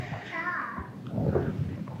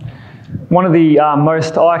One of the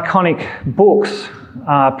most iconic books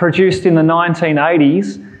produced in the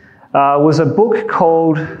 1980s was a book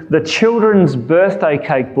called The Children's Birthday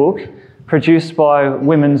Cake Book, produced by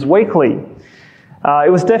Women's Weekly. It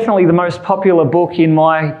was definitely the most popular book in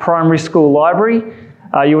my primary school library.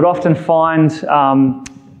 You would often find a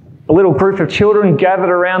little group of children gathered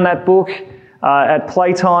around that book at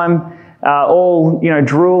playtime, all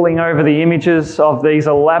drooling over the images of these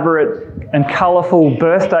elaborate and colourful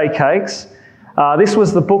birthday cakes. This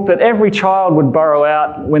was the book that every child would borrow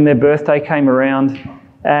out when their birthday came around,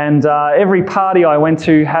 and every party I went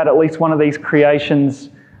to had at least one of these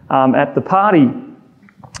creations at the party.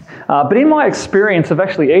 But in my experience of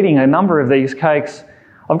actually eating a number of these cakes,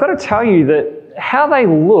 I've got to tell you that how they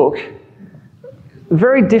look,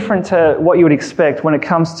 very different to what you would expect when it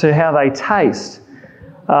comes to how they taste.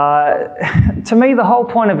 To me, the whole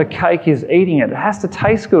point of a cake is eating it. It has to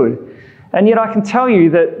taste good. And yet I can tell you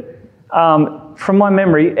that from my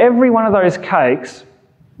memory, every one of those cakes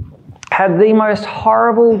had the most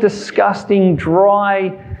horrible, disgusting, dry,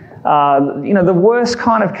 the worst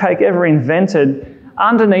kind of cake ever invented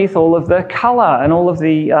underneath all of the colour and all of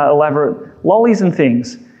the elaborate lollies and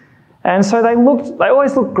things. And so they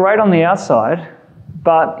always looked great on the outside,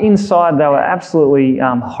 but inside they were absolutely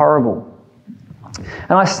horrible.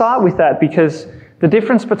 And I start with that because the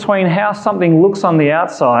difference between how something looks on the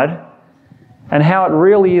outside and how it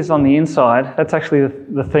really is on the inside, that's actually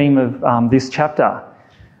the theme of this chapter.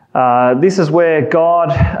 This is where God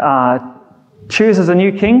chooses a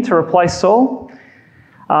new king to replace Saul.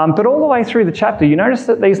 But all the way through the chapter, you notice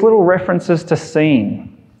that these little references to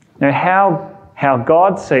seeing, how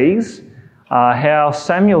God sees, how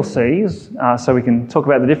Samuel sees, so we can talk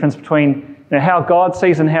about the difference between how God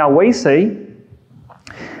sees and how we see.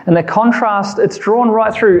 And the contrast, it's drawn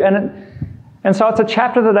right through. And so it's a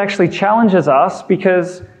chapter that actually challenges us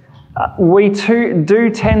because we too do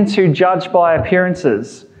tend to judge by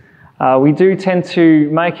appearances. We do tend to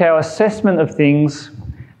make our assessment of things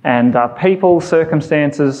and people,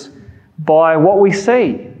 circumstances by what we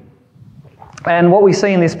see. And what we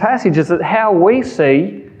see in this passage is that how we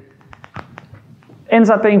see ends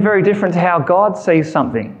up being very different to how God sees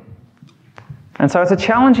something. And so it's a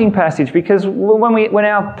challenging passage because when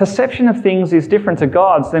our perception of things is different to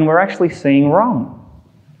God's, then we're actually seeing wrong.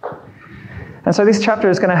 And so this chapter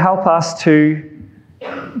is going to help us to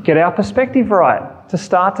get our perspective right, to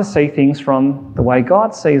start to see things from the way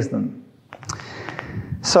God sees them.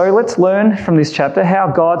 So let's learn from this chapter how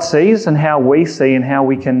God sees and how we see and how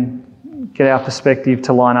we can get our perspective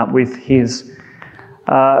to line up with His.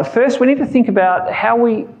 First, we need to think about how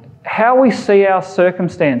we see our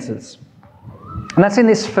circumstances. And that's in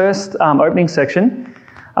this first opening section.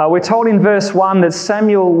 We're told in verse 1 that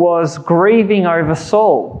Samuel was grieving over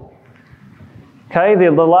Saul. Okay,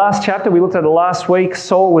 the last chapter we looked at it last week,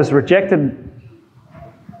 Saul was rejected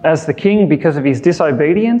as the king because of his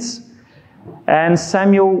disobedience, and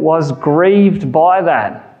Samuel was grieved by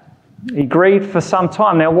that. He grieved for some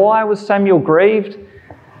time. Now, why was Samuel grieved?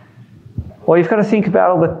 Well, you've got to think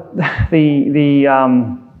about all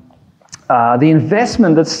the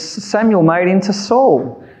investment that Samuel made into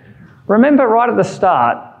Saul. Remember right at the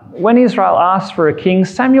start, when Israel asked for a king,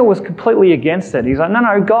 Samuel was completely against it. He's like,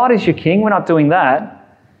 no, God is your king, we're not doing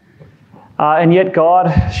that. And yet God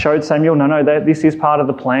showed Samuel, no, this is part of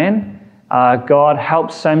the plan. God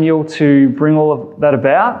helped Samuel to bring all of that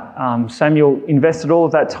about. Samuel invested all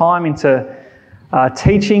of that time into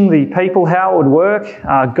teaching the people how it would work,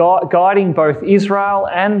 guiding both Israel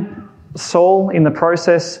and Saul in the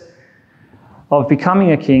process of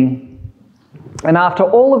becoming a king. And after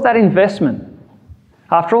all of that investment,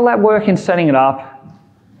 after all that work in setting it up,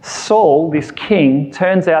 Saul, this king,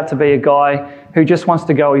 turns out to be a guy who just wants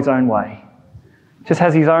to go his own way. Just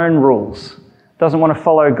has his own rules. Doesn't want to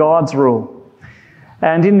follow God's rule.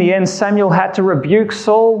 And in the end, Samuel had to rebuke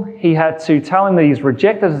Saul. He had to tell him that he's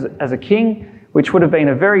rejected as a king, which would have been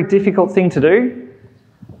a very difficult thing to do.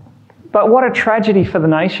 But what a tragedy for the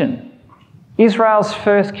nation. Israel's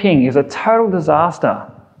first king is a total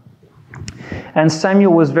disaster. And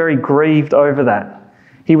Samuel was very grieved over that.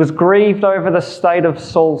 He was grieved over the state of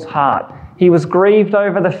Saul's heart. He was grieved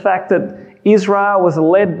over the fact that Israel was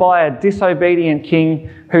led by a disobedient king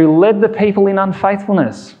who led the people in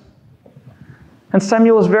unfaithfulness. And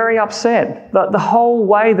Samuel was very upset. The whole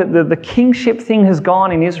way that the kingship thing has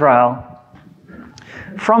gone in Israel,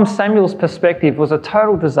 from Samuel's perspective, was a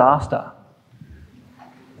total disaster.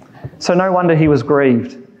 So no wonder he was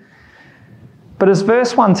grieved. But as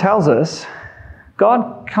verse 1 tells us,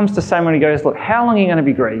 God comes to Samuel and he goes, look, how long are you going to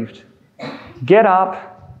be grieved? Get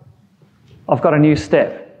up. I've got a new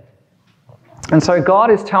step. And so God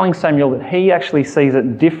is telling Samuel that he actually sees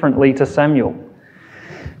it differently to Samuel,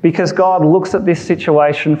 because God looks at this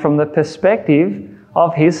situation from the perspective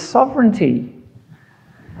of his sovereignty.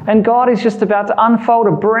 And God is just about to unfold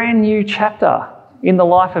a brand new chapter in the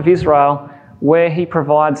life of Israel where he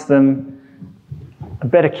provides them a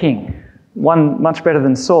better king, one much better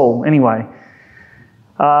than Saul anyway.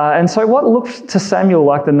 And so what looked to Samuel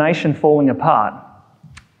like the nation falling apart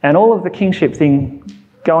and all of the kingship thing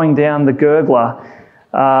going down the gurgler,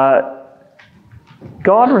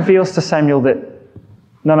 God reveals to Samuel that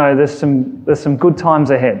no, there's some good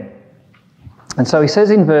times ahead. And so he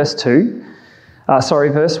says in verse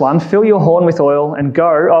 1, fill your horn with oil and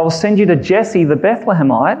go. I will send you to Jesse the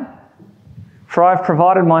Bethlehemite, for I have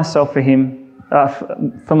provided myself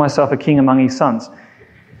for myself a king among his sons.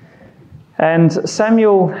 And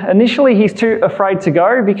Samuel, initially he's too afraid to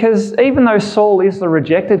go, because even though Saul is the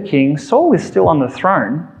rejected king, Saul is still on the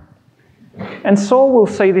throne. And Saul will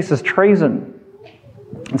see this as treason.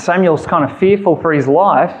 And Samuel's kind of fearful for his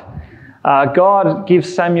life. God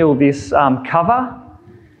gives Samuel this cover.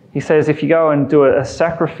 He says, if you go and do a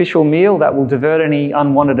sacrificial meal that will divert any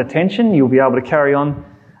unwanted attention, you'll be able to carry on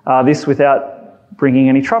this without bringing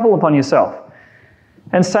any trouble upon yourself.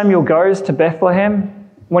 And Samuel goes to Bethlehem.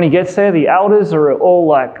 When he gets there, the elders are all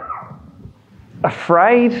like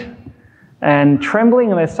afraid and trembling,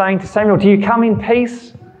 and they're saying to Samuel, do you come in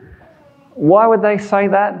peace? Why would they say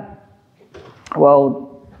that?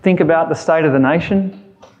 Well, think about the state of the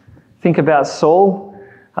nation. Think about Saul.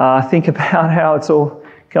 Think about how it's all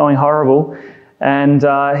going horrible. And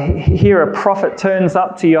here a prophet turns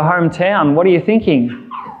up to your hometown. What are you thinking?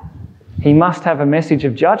 He must have a message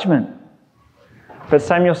of judgment. But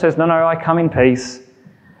Samuel says, no, I come in peace.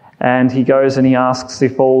 And he goes and he asks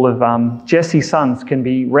if all of Jesse's sons can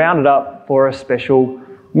be rounded up for a special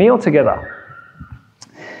meal together.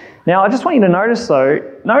 Now, I just want you to notice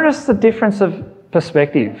the difference of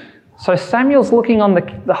perspective. So Samuel's looking on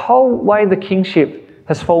the whole way the kingship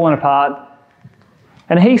has fallen apart,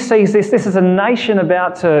 and he sees this is a nation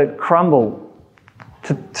about to crumble,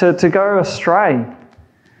 to go astray.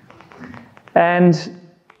 And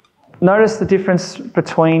notice the difference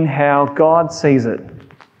between how God sees it.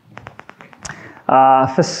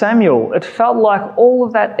 For Samuel, it felt like all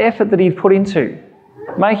of that effort that he'd put into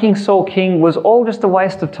making Saul king was all just a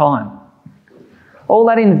waste of time. All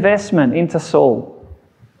that investment into Saul.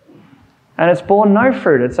 And it's borne no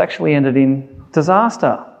fruit. It's actually ended in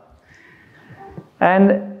disaster.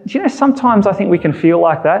 And sometimes I think we can feel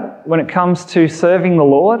like that when it comes to serving the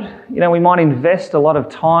Lord. We might invest a lot of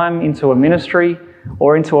time into a ministry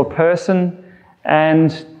or into a person,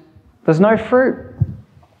 and there's no fruit.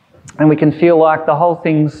 And we can feel like the whole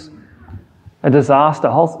thing's a disaster.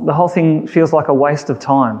 The whole thing feels like a waste of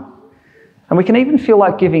time. And we can even feel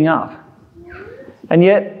like giving up. And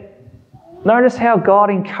yet, notice how God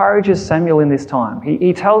encourages Samuel in this time.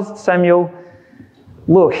 He tells Samuel,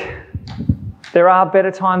 look, there are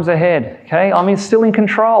better times ahead. Okay, I'm still in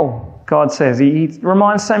control, God says. He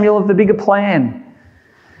reminds Samuel of the bigger plan.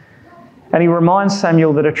 And he reminds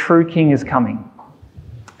Samuel that a true king is coming.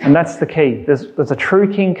 And that's the key. There's a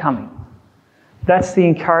true king coming. That's the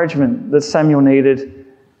encouragement that Samuel needed.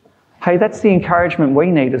 Hey, that's the encouragement we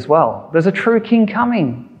need as well. There's a true king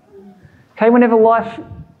coming. Okay, whenever life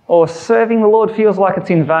or serving the Lord feels like it's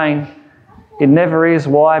in vain, it never is.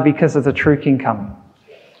 Why? Because there's a true king coming.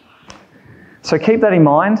 So keep that in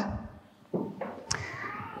mind.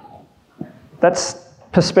 That's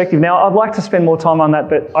perspective. Now, I'd like to spend more time on that,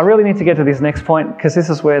 but I really need to get to this next point, because this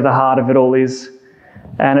is where the heart of it all is.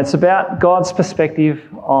 And it's about God's perspective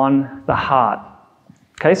on the heart.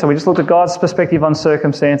 Okay, so we just looked at God's perspective on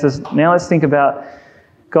circumstances. Now let's think about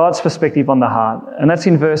God's perspective on the heart. And that's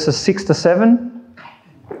in verses 6 to 7,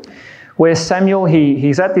 where Samuel,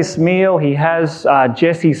 he's at this meal. He has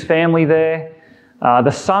Jesse's family there.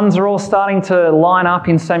 The sons are all starting to line up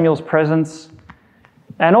in Samuel's presence.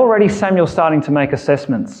 And already Samuel's starting to make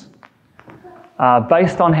assessments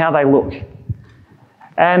based on how they look.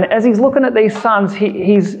 And as he's looking at these sons,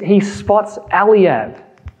 he spots Eliab.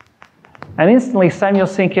 And instantly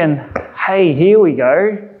Samuel's thinking, hey, here we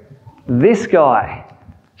go. This guy,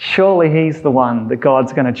 surely he's the one that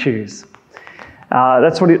God's going to choose.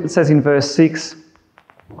 That's what it says in verse 6.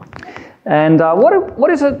 And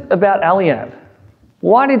what is it about Eliab?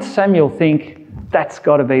 Why did Samuel think that's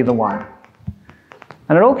got to be the one?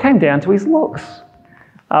 And it all came down to his looks.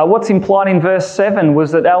 What's implied in verse 7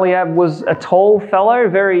 was that Eliab was a tall fellow,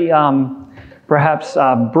 very perhaps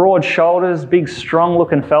broad shoulders, big strong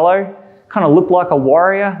looking fellow, kind of looked like a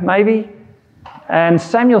warrior maybe. And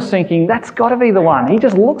Samuel's thinking, that's got to be the one. He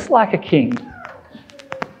just looks like a king.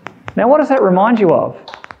 Now, what does that remind you of?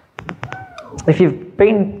 If you've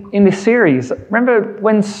been in this series, remember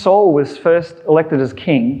when Saul was first elected as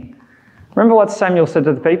king? Remember what Samuel said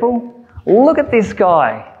to the people? Look at this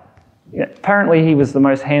guy. Apparently he was the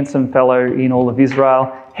most handsome fellow in all of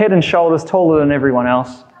Israel, head and shoulders taller than everyone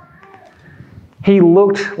else. He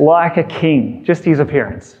looked like a king, just his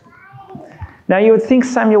appearance. Now you would think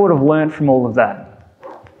Samuel would have learned from all of that.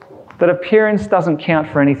 That appearance doesn't count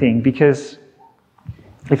for anything, because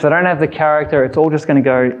if they don't have the character, it's all just going to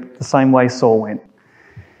go the same way Saul went.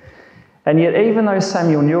 And yet, even though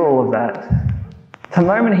Samuel knew all of that, the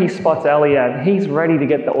moment he spots Eliab, he's ready to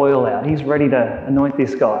get the oil out. He's ready to anoint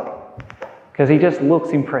this guy because he just looks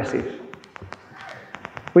impressive.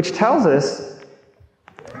 Which tells us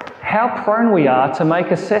how prone we are to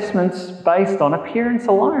make assessments based on appearance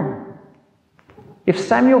alone. If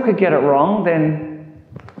Samuel could get it wrong, then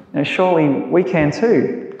surely we can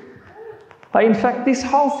too. In fact, this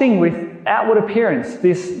whole thing with outward appearance,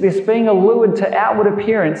 this being allured to outward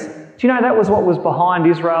appearance, do you know that was what was behind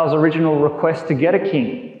Israel's original request to get a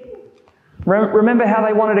king? Remember how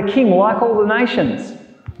they wanted a king like all the nations?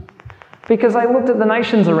 Because they looked at the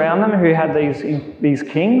nations around them who had these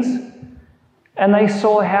kings, and they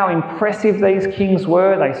saw how impressive these kings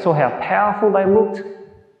were. They saw how powerful they looked,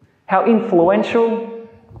 how influential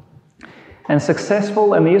and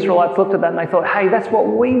successful, and the Israelites looked at that and they thought, hey, that's what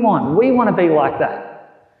we want. We want to be like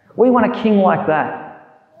that. We want a king like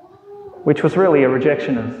that, which was really a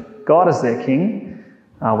rejection of God as their king.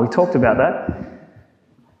 We talked about that.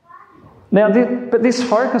 Now, but this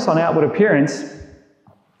focus on outward appearance,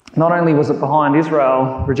 not only was it behind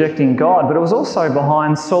Israel rejecting God, but it was also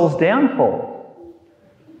behind Saul's downfall.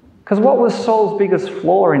 Because what was Saul's biggest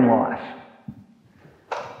flaw in life?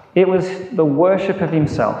 It was the worship of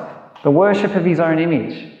himself, the worship of his own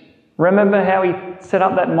image. Remember how he set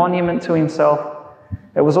up that monument to himself?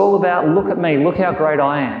 It was all about, look at me, look how great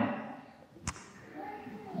I am.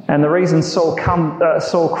 And the reason Saul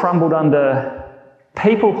crumbled under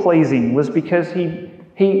people-pleasing was because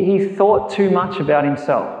he thought too much about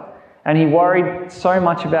himself, and he worried so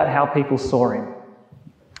much about how people saw him.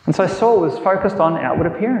 And so Saul was focused on outward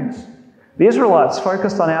appearance. The Israelites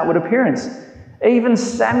focused on outward appearance. Even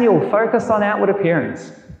Samuel focused on outward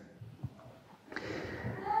appearance.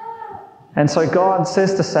 And so God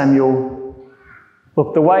says to Samuel,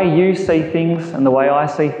 look, the way you see things and the way I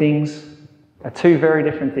see things are two very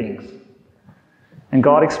different things. And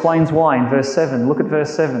God explains why in verse 7. Look at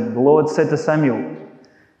verse 7. The Lord said to Samuel,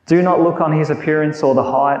 do not look on his appearance or the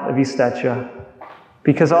height of his stature,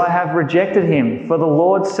 because I have rejected him. For the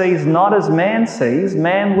Lord sees not as man sees.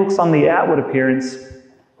 Man looks on the outward appearance,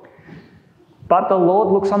 but the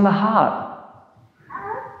Lord looks on the heart.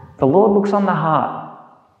 The Lord looks on the heart.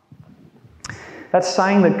 That's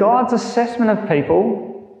saying that God's assessment of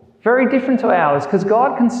people, very different to ours, because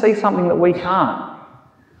God can see something that we can't.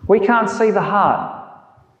 We can't see the heart,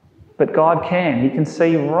 but God can. He can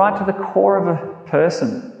see right to the core of a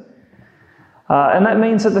person. And that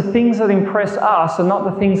means that the things that impress us are not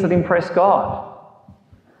the things that impress God.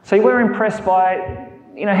 See, we're impressed by,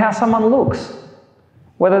 how someone looks,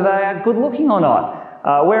 whether they are good looking or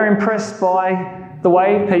not. We're impressed by the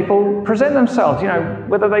way people present themselves,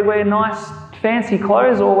 whether they wear nice, fancy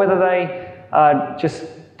clothes or whether they just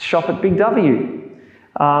shop at Big W.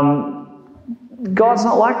 God's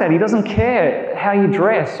not like that. He doesn't care how you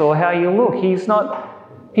dress or how you look. He's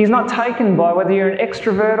not taken by whether you're an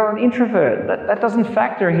extrovert or an introvert. That doesn't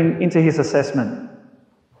factor into his assessment.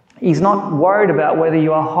 He's not worried about whether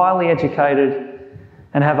you are highly educated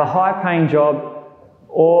and have a high-paying job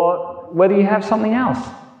or whether you have something else.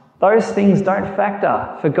 Those things don't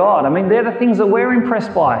factor for God. I mean, they're the things that we're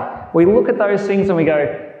impressed by. We look at those things and we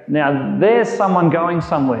go, now there's someone going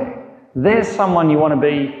somewhere. There's someone you want to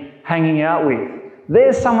be hanging out with.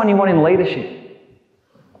 There's someone you want in leadership.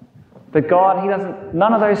 But God,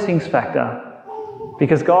 none of those things factor,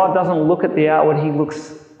 because God doesn't look at the outward, he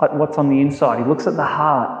looks at what's on the inside. He looks at the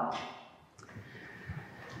heart.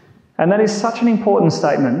 And that is such an important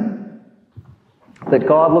statement, that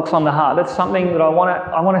God looks on the heart. That's something that I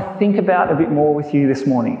want to think about a bit more with you this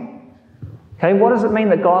morning. Okay, what does it mean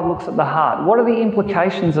that God looks at the heart? What are the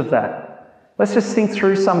implications of that? Let's just think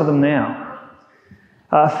through some of them now.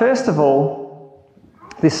 First of all,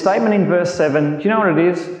 this statement in verse 7, do you know what it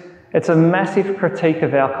is? It's a massive critique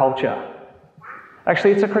of our culture.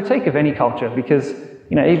 Actually, it's a critique of any culture because,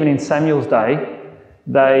 even in Samuel's day,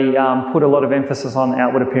 they put a lot of emphasis on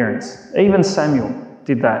outward appearance. Even Samuel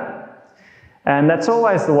did that. And that's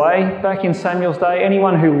always the way. Back in Samuel's day,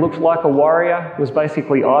 anyone who looked like a warrior was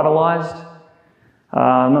basically idolised.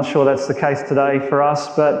 I'm not sure that's the case today for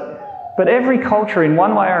us, but But every culture, in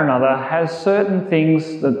one way or another, has certain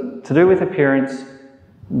things that, to do with appearance,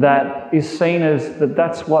 that is seen as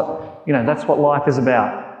that's what life is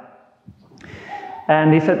about.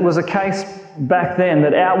 And if it was a case back then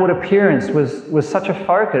that outward appearance was such a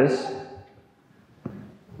focus,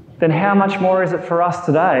 then how much more is it for us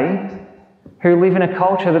today who live in a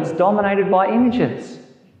culture that's dominated by images?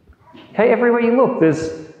 Okay, everywhere you look,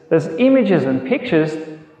 there's images and pictures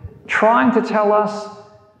trying to tell us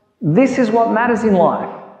this is what matters in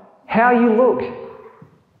life, how you look.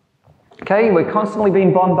 Okay, we're constantly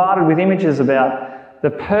being bombarded with images about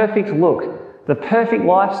the perfect look, the perfect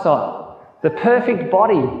lifestyle, the perfect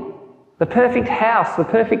body, the perfect house, the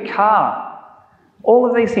perfect car. All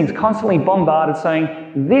of these things constantly bombarded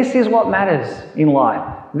saying, this is what matters in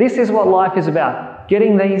life. This is what life is about,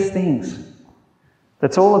 getting these things.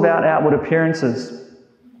 That's all about outward appearances.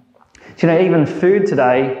 You know, even food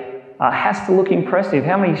today has to look impressive.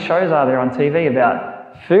 How many shows are there on TV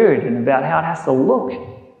about food and about how it has to look?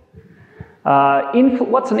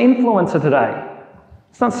 What's an influencer today?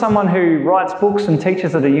 It's not someone who writes books and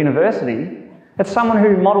teaches at a university. It's someone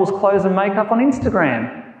who models clothes and makeup on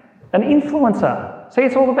Instagram. An influencer. See,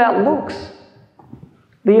 it's all about looks.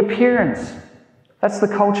 The appearance. That's the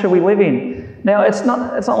culture we live in. Now, it's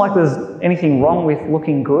not like there's anything wrong with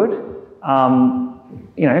looking good.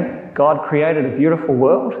 You know, God created a beautiful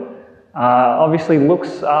world. Obviously,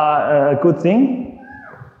 looks are a good thing.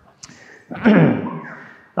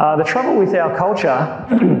 The trouble with our culture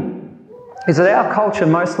is that our culture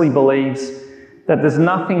mostly believes that there's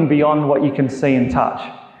nothing beyond what you can see and touch.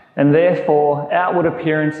 And therefore, outward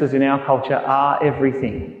appearances in our culture are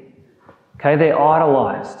everything. Okay, they're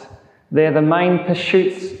idolised. They're the main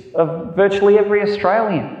pursuits of virtually every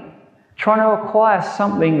Australian, trying to acquire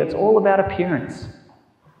something that's all about appearance,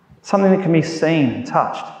 something that can be seen and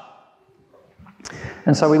touched.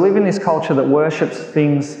 And so we live in this culture that worships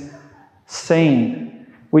things seen,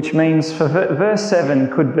 which means for verse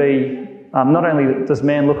 7 could be, not only does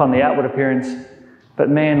man look on the outward appearance, but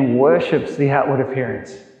man worships the outward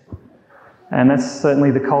appearance. And that's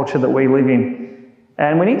certainly the culture that we live in.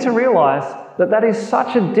 And we need to realise that that is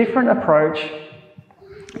such a different approach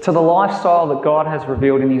to the lifestyle that God has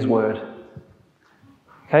revealed in His Word.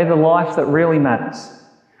 Okay, the life that really matters.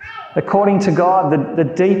 According to God, the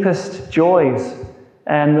deepest joys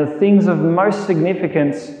and the things of most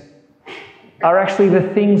significance are actually the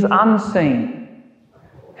things unseen.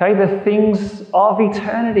 Okay, the things of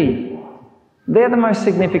eternity. They're the most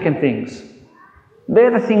significant things.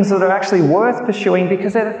 They're the things that are actually worth pursuing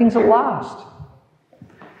because they're the things that last.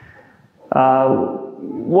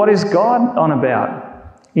 What is God on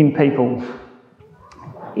about in people?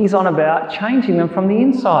 He's on about changing them from the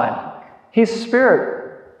inside. His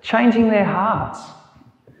Spirit changing their hearts.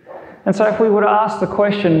 And so if we were to ask the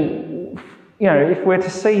question, you know, if we're to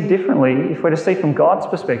see differently, if we're to see from God's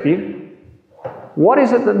perspective, what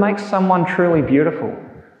is it that makes someone truly beautiful?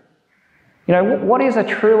 You know, what is a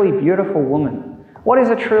truly beautiful woman? What is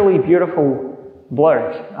a truly beautiful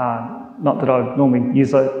bloke? Not that I normally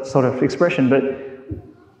use that sort of expression, but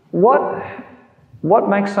what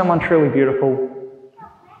makes someone truly beautiful?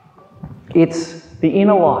 It's the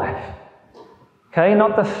inner life. Okay,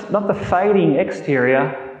 not the fading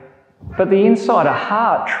exterior, but the inside, a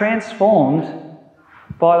heart transformed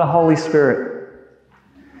by the Holy Spirit.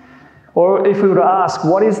 Or if we were to ask,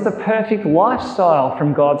 what is the perfect lifestyle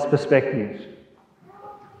from God's perspective?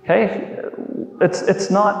 Okay,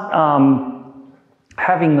 it's not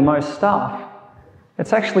having the most stuff.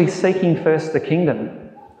 It's actually seeking first the kingdom.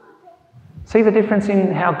 See the difference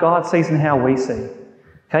in how God sees and how we see.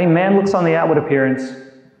 Okay, man looks on the outward appearance,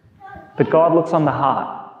 but God looks on the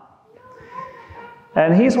heart.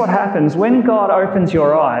 And here's what happens when God opens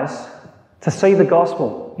your eyes to see the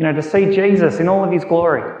gospel, you know, to see Jesus in all of His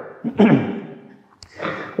glory.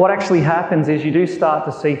 What actually happens is you do start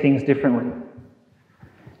to see things differently.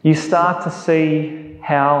 You start to see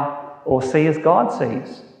see as God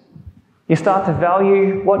sees. You start to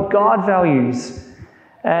value what God values.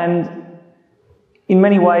 And in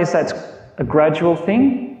many ways that's a gradual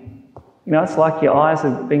thing. You know, it's like your eyes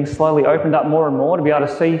are being slowly opened up more and more to be able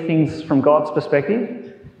to see things from God's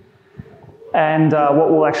perspective. And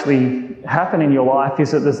what will actually happen in your life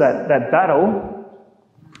is that there's that battle,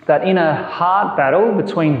 that inner heart battle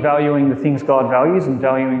between valuing the things God values and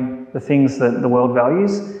valuing the things that the world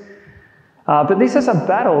values. But this is a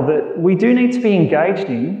battle that we do need to be engaged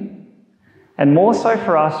in, and more so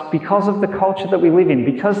for us because of the culture that we live in,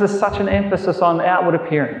 because there's such an emphasis on outward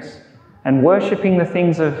appearance and worshipping the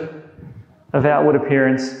things of outward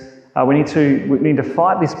appearance. We need to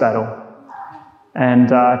fight this battle and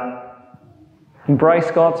Embrace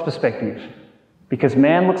God's perspective, because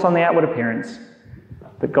man looks on the outward appearance,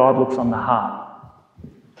 but God looks on the heart.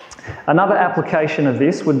 Another application of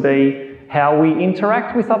this would be how we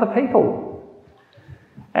interact with other people.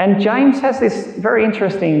 And James has this very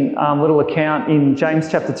interesting little account in James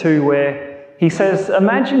chapter 2 where he says,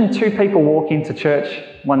 imagine two people walk into church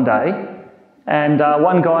one day, and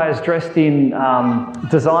one guy is dressed in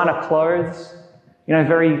designer clothes,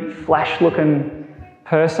 very flash-looking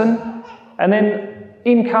person, and then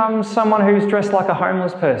in comes someone who's dressed like a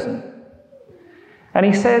homeless person. And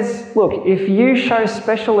he says, look, if you show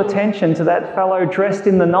special attention to that fellow dressed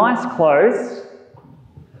in the nice clothes,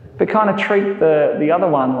 but kind of treat the other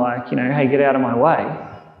one like, hey, get out of my way,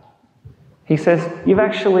 he says,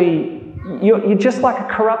 you're just like a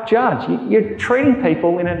corrupt judge. You're treating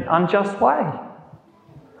people in an unjust way.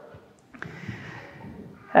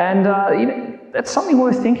 And that's something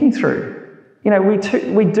worth thinking through.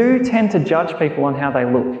 We do tend to judge people on how they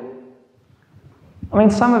look. I mean,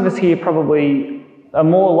 some of us here probably are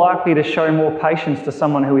more likely to show more patience to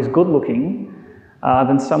someone who is good looking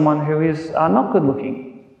than someone who is not good looking.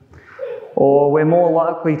 Or we're more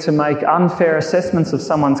likely to make unfair assessments of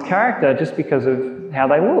someone's character just because of how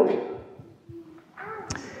they look.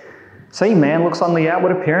 See, man looks on the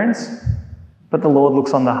outward appearance, but the Lord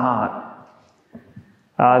looks on the heart.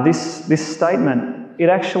 This statement, it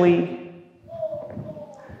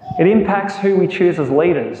impacts who we choose as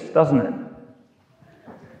leaders, doesn't it?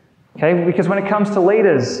 Okay, because when it comes to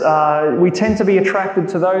leaders, we tend to be attracted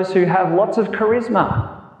to those who have lots of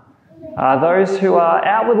charisma, those who are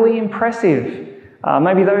outwardly impressive,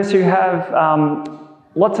 maybe those who have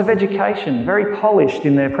lots of education, very polished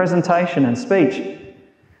in their presentation and speech.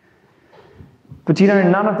 But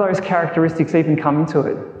none of those characteristics even come into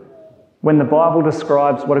it when the Bible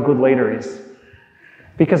describes what a good leader is.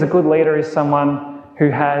 Because a good leader is someone who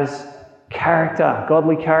has character,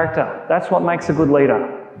 godly character. That's what makes a good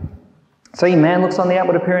leader. See, man looks on the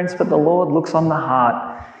outward appearance, but the Lord looks on the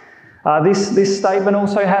heart. This statement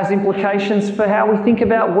also has implications for how we think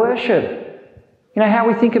about worship. How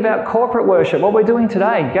we think about corporate worship, what we're doing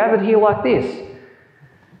today, gathered here like this.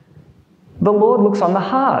 The Lord looks on the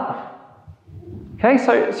heart. Okay,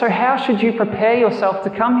 so how should you prepare yourself to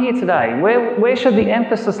come here today? Where should the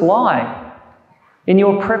emphasis lie in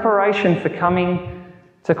your preparation for coming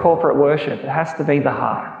to corporate worship? It has to be the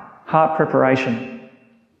heart preparation.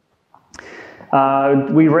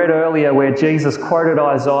 We read earlier where Jesus quoted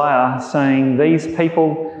Isaiah saying, "These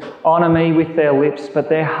people honour me with their lips, but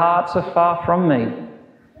their hearts are far from me."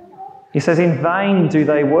 He says, "In vain do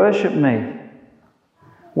they worship me."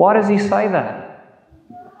 Why does he say that?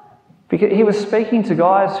 Because he was speaking to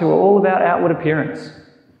guys who were all about outward appearance.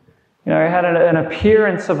 Had an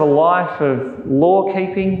appearance of a life of law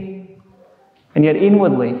keeping, and yet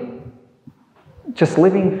inwardly just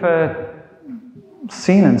living for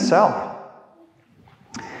sin and self.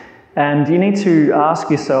 And you need to ask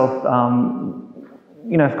yourself,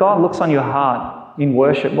 if God looks on your heart in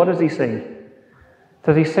worship, what does he see?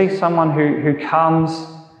 Does he see someone who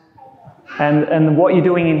comes and what you're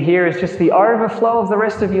doing in here is just the overflow of the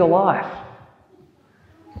rest of your life?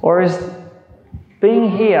 Or is being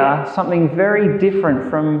here something very different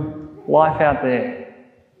from life out there?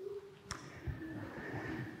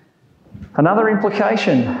 Another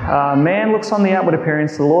implication, man looks on the outward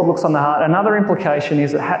appearance, the Lord looks on the heart. Another implication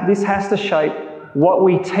is that this has to shape what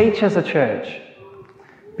we teach as a church.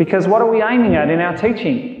 Because what are we aiming at in our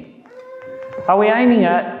teaching? Are we aiming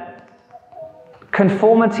at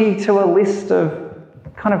conformity to a list of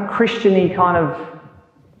kind of Christian-y kind of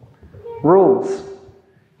rules?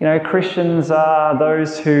 Christians are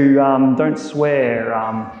those who don't swear,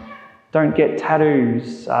 don't get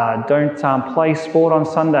tattoos, don't play sport on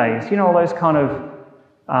Sundays. All those kind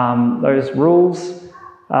of those rules.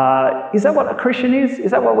 Is that what a Christian is?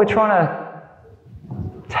 Is that what we're trying to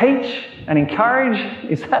teach and encourage?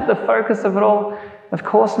 Is that the focus of it all? Of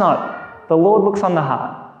course not. The Lord looks on the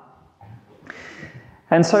heart.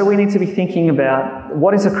 And so we need to be thinking about,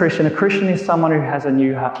 what is a Christian? A Christian is someone who has a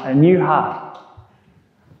new heart,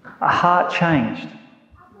 a heart changed,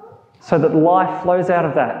 so that life flows out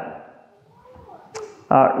of that.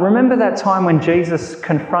 Remember that time when Jesus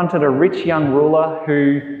confronted a rich young ruler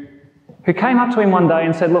who came up to him one day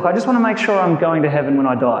and said, "Look, I just want to make sure I'm going to heaven when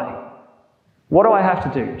I die. What do I have to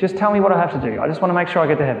do? Just tell me what I have to do. I just want to make sure I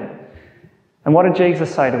get to heaven." And what did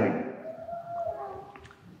Jesus say to him?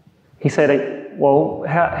 He said, "Well,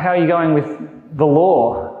 how are you going with the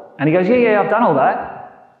law?" And he goes, yeah, I've done all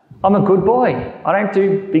that. I'm a good boy. I don't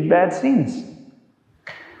do big bad sins.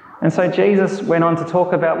 And so Jesus went on to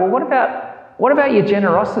talk about, well, what about your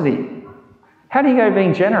generosity? How do you go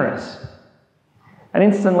being generous? And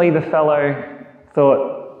instantly the fellow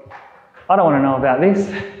thought, I don't want to know about this,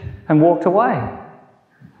 and walked away.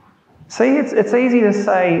 See, it's easy to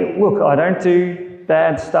say, look, I don't do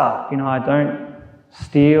bad stuff. I don't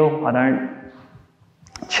steal, I don't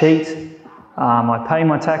cheat, I pay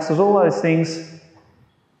my taxes, all those things.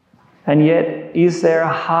 And yet, is there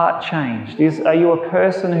a heart changed? Are you a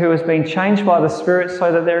person who has been changed by the Spirit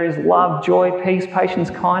so that there is love, joy, peace, patience,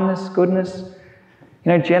 kindness, goodness,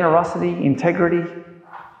 generosity, integrity?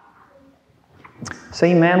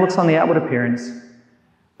 See, man looks on the outward appearance,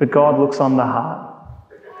 but God looks on the heart.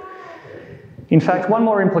 In fact, one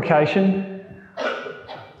more implication,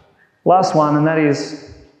 last one, and that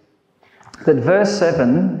is that verse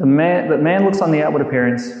 7, that man looks on the outward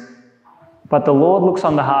appearance, but the Lord looks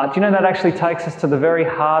on the heart. Do you know that actually takes us to the very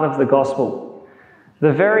heart of the gospel?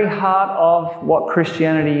 The very heart of what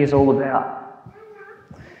Christianity is all about.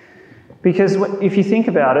 Because if you think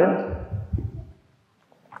about it,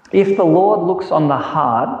 if the Lord looks on the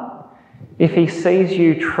heart, if he sees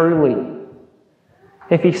you truly,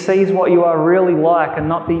 if he sees what you are really like and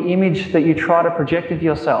not the image that you try to project of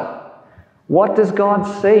yourself, what does God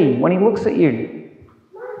see when he looks at you?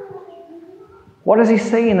 What does he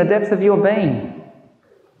see in the depth of your being?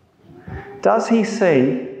 Does he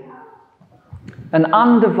see an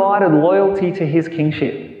undivided loyalty to his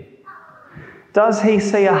kingship? Does he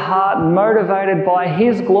see a heart motivated by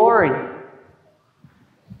his glory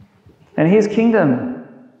and his kingdom?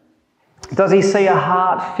 Does he see a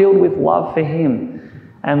heart filled with love for him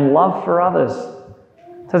and love for others?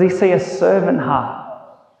 Does he see a servant heart?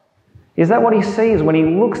 Is that what he sees when he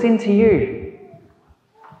looks into you?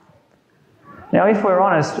 Now, if we're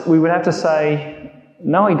honest, we would have to say,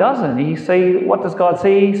 no, he doesn't. What does God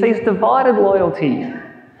see? He sees divided loyalty.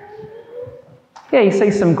 Yeah, he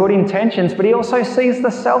sees some good intentions, but he also sees the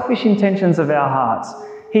selfish intentions of our hearts.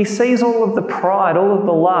 He sees all of the pride, all of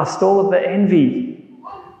the lust, all of the envy.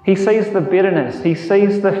 He sees the bitterness. He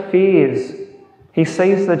sees the fears. He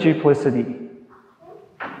sees the duplicity.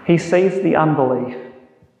 He sees the unbelief.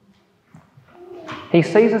 He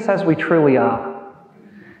sees us as we truly are.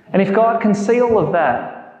 And if God can see all of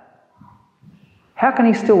that, how can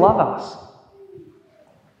he still love us?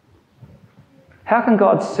 How can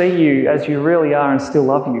God see you as you really are and still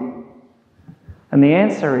love you? And the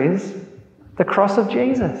answer is the cross of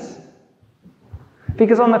Jesus.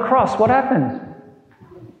 Because on the cross, what happened?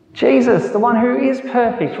 Jesus, the one who is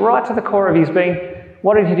perfect, right to the core of his being,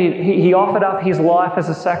 what did he do? He offered up his life as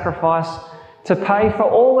a sacrifice to pay for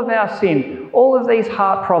all of our sin, all of these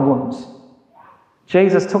heart problems.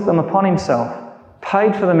 Jesus took them upon himself,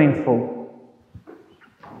 paid for them in full.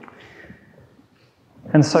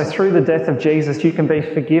 And so through the death of Jesus, you can be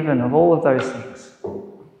forgiven of all of those things.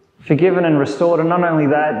 Forgiven and restored. And not only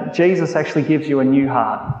that, Jesus actually gives you a new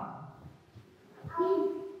heart.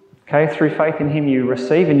 Okay, through faith in him, you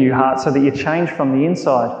receive a new heart so that you change from the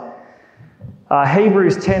inside.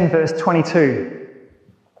 Hebrews 10 verse 22.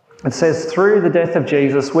 It says, through the death of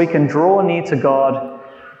Jesus, we can draw near to God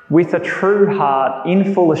with a true heart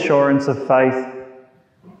in full assurance of faith,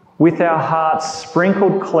 with our hearts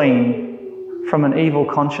sprinkled clean from an evil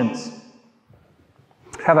conscience.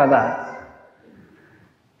 How about that?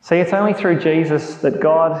 See, it's only through Jesus that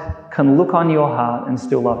God can look on your heart and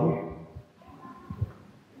still love you.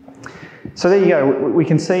 So there you go. We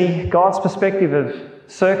can see God's perspective of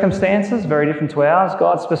circumstances, very different to ours.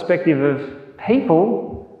 God's perspective of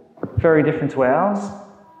people, very different to ours.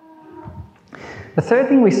 The third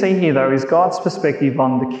thing we see here, though, is God's perspective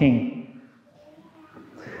on the king.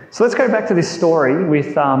 So let's go back to this story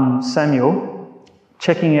with Samuel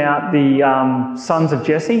checking out the sons of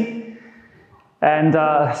Jesse. And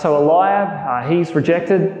so Eliab, he's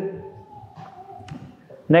rejected.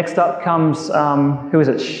 Next up comes,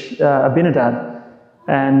 Abinadab.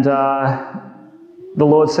 And the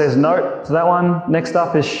Lord says no to that one. Next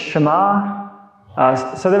up is Shammah.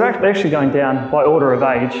 So they're actually going down by order of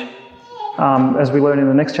age. As we learn in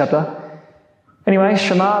the next chapter. Anyway,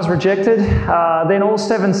 Shammah is rejected. Then all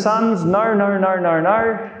 7 sons, no,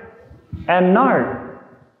 and no.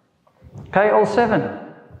 Okay, all 7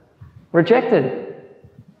 rejected.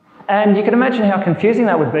 And you can imagine how confusing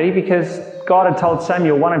that would be, because God had told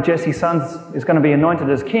Samuel one of Jesse's sons is going to be anointed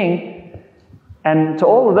as king, and to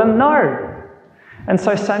all of them, no. And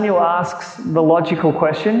so Samuel asks the logical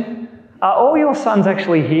question, are all your sons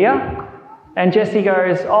actually here? And Jesse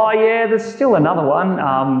goes, oh yeah, there's still another one.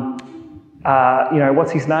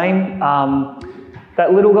 What's his name?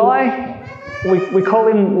 That little guy, we call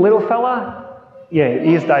him little fella. Yeah,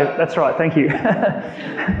 he is Dave. That's right, thank you.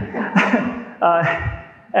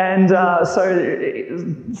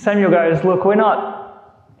 So Samuel goes, look, we're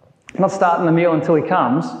not not starting the meal until he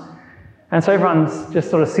comes. And so everyone just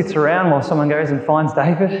sort of sits around while someone goes and finds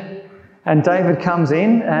David. And David comes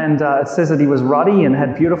in, and it says that he was ruddy and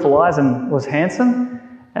had beautiful eyes and was handsome.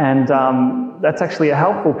 And that's actually a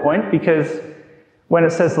helpful point, because when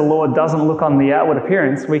it says the Lord doesn't look on the outward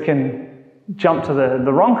appearance, we can jump to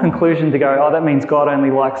the wrong conclusion to go, oh, that means God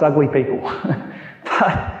only likes ugly people.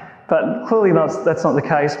 but clearly that's not the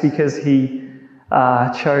case, because he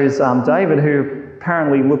chose David, who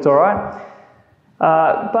apparently looked all right.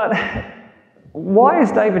 But why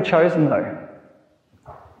is David chosen, though?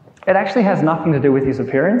 It actually has nothing to do with his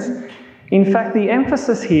appearance. In fact, the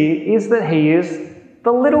emphasis here is that he is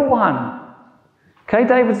the little one. Okay,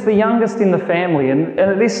 David's the youngest in the family, and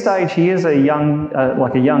at this stage he is a young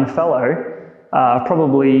fellow,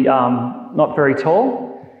 probably not very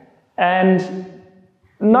tall, and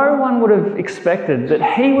no one would have expected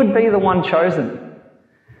that he would be the one chosen.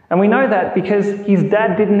 And we know that because his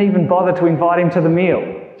dad didn't even bother to invite him to the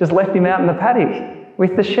meal, just left him out in the paddock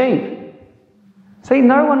with the sheep. See,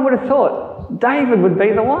 no one would have thought David would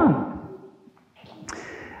be the one.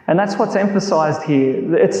 And that's what's emphasised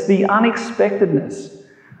here. It's the unexpectedness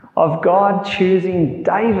of God choosing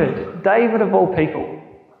David of all people.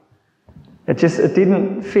 It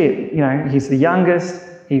didn't fit. You know, he's the youngest,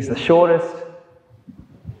 he's the shortest,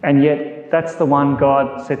 and yet that's the one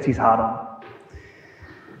God sets his heart on.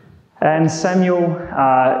 And Samuel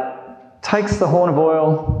takes the horn of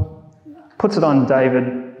oil, puts it on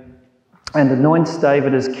David, and anoints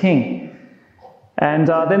David as king. And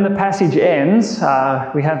then the passage ends.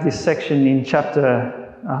 We have this section in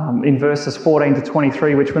chapter, in verses 14 to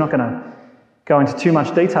 23, which we're not going to go into too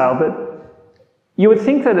much detail, but you would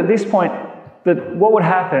think that at this point, that what would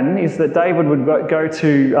happen is that David would go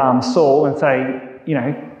to Saul and say, you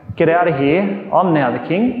know, get out of here, I'm now the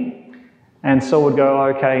king. And Saul would go,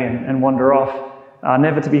 okay, and wander off,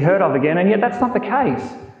 never to be heard of again. And yet that's not the case.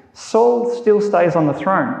 Saul still stays on the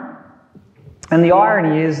throne. And the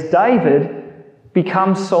irony is David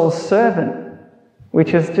becomes Saul's servant,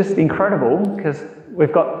 which is just incredible, because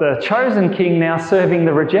we've got the chosen king now serving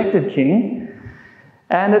the rejected king,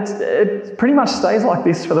 and it pretty much stays like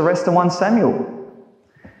this for the rest of 1 Samuel.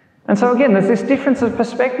 And so again, there's this difference of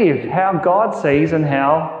perspective, how God sees and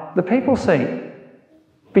how the people see.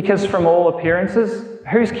 Because from all appearances,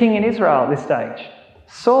 who's king in Israel at this stage?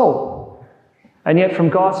 Saul. And yet from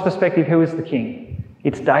God's perspective, who is the king?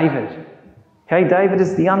 It's David. Okay, David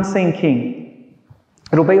is the unseen king.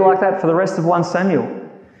 It'll be like that for the rest of 1 Samuel.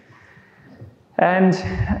 And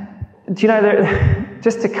do you know,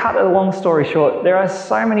 just to cut a long story short, there are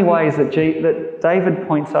so many ways that David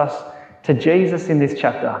points us to Jesus in this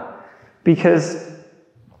chapter. Because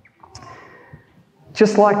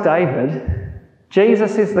just like David,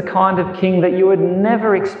 Jesus is the kind of king that you would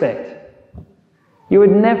never expect. You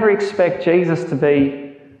would never expect Jesus to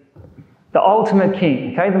be the ultimate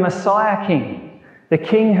king, okay, the Messiah king, the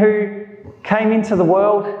king who came into the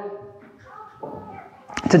world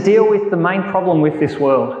to deal with the main problem with this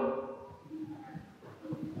world,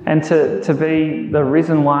 and to be the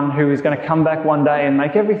risen one who is going to come back one day and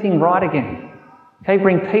make everything right again. Okay,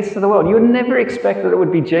 bring peace to the world. You would never expect that it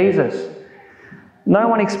would be Jesus. No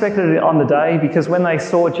one expected it on the day, because when they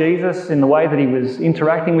saw Jesus in the way that he was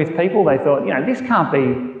interacting with people, they thought, you know, this can't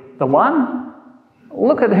be the one.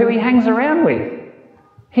 Look at who he hangs around with.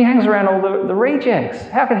 He hangs around all the rejects.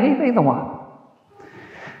 How could he be the one?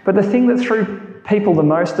 But the thing that threw people the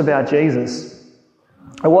most about Jesus,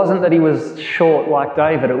 it wasn't that he was short like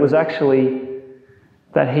David. It was actually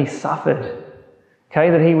that he suffered. Okay,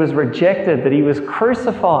 that he was rejected, that he was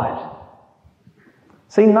crucified.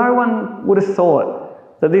 See, no one would have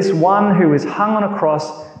thought that this one who was hung on a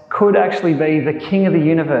cross could actually be the king of the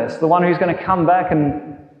universe, the one who's going to come back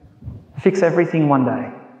and fix everything one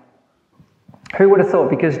day. Who would have thought?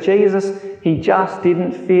 Because Jesus, he just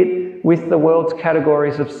didn't fit with the world's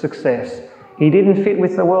categories of success. He didn't fit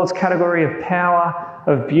with the world's category of power,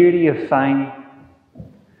 of beauty, of fame.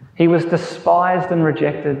 He was despised and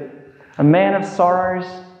rejected, a man of sorrows,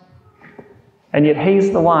 and yet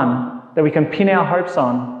he's the one that we can pin our hopes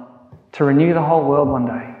on to renew the whole world one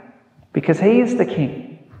day, because he is the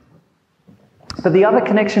king. But the other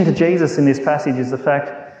connection to Jesus in this passage is the fact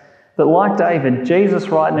that, like David, Jesus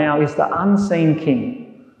right now is the unseen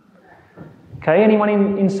king. Okay, anyone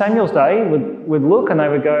in Samuel's day would look and they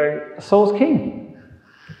would go, Saul's king.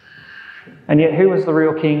 And yet who was the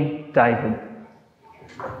real king? David.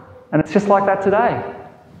 And it's just like that today.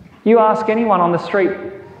 You ask anyone on the street,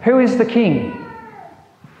 who is the king?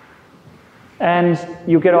 And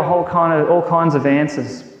you'll get all kinds of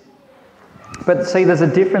answers. But see, there's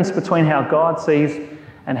a difference between how God sees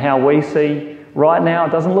and how we see right now,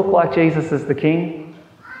 it doesn't look like Jesus is the king.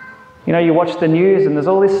 You know, you watch the news and there's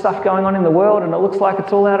all this stuff going on in the world and it looks like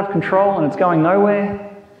it's all out of control and it's going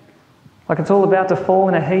nowhere. Like it's all about to fall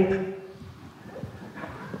in a heap.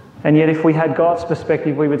 And yet if we had God's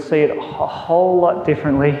perspective, we would see it a whole lot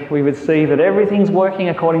differently. We would see that everything's working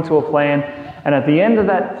according to a plan, and at the end of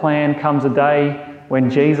that plan comes a day when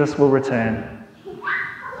Jesus will return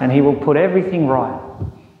and he will put everything right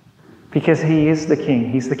because he is the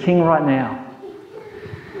king. He's the king right now.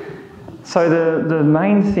 So the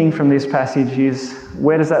main thing from this passage is,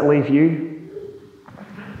 where does that leave you?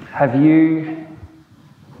 Have you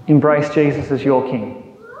embraced Jesus as your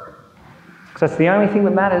king? Because that's the only thing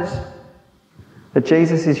that matters, that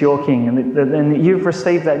Jesus is your king and that you've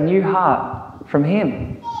received that new heart from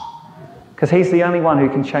him. Because he's the only one who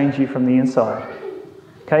can change you from the inside.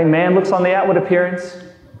 Okay, man looks on the outward appearance,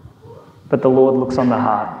 but the Lord looks on the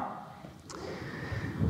heart.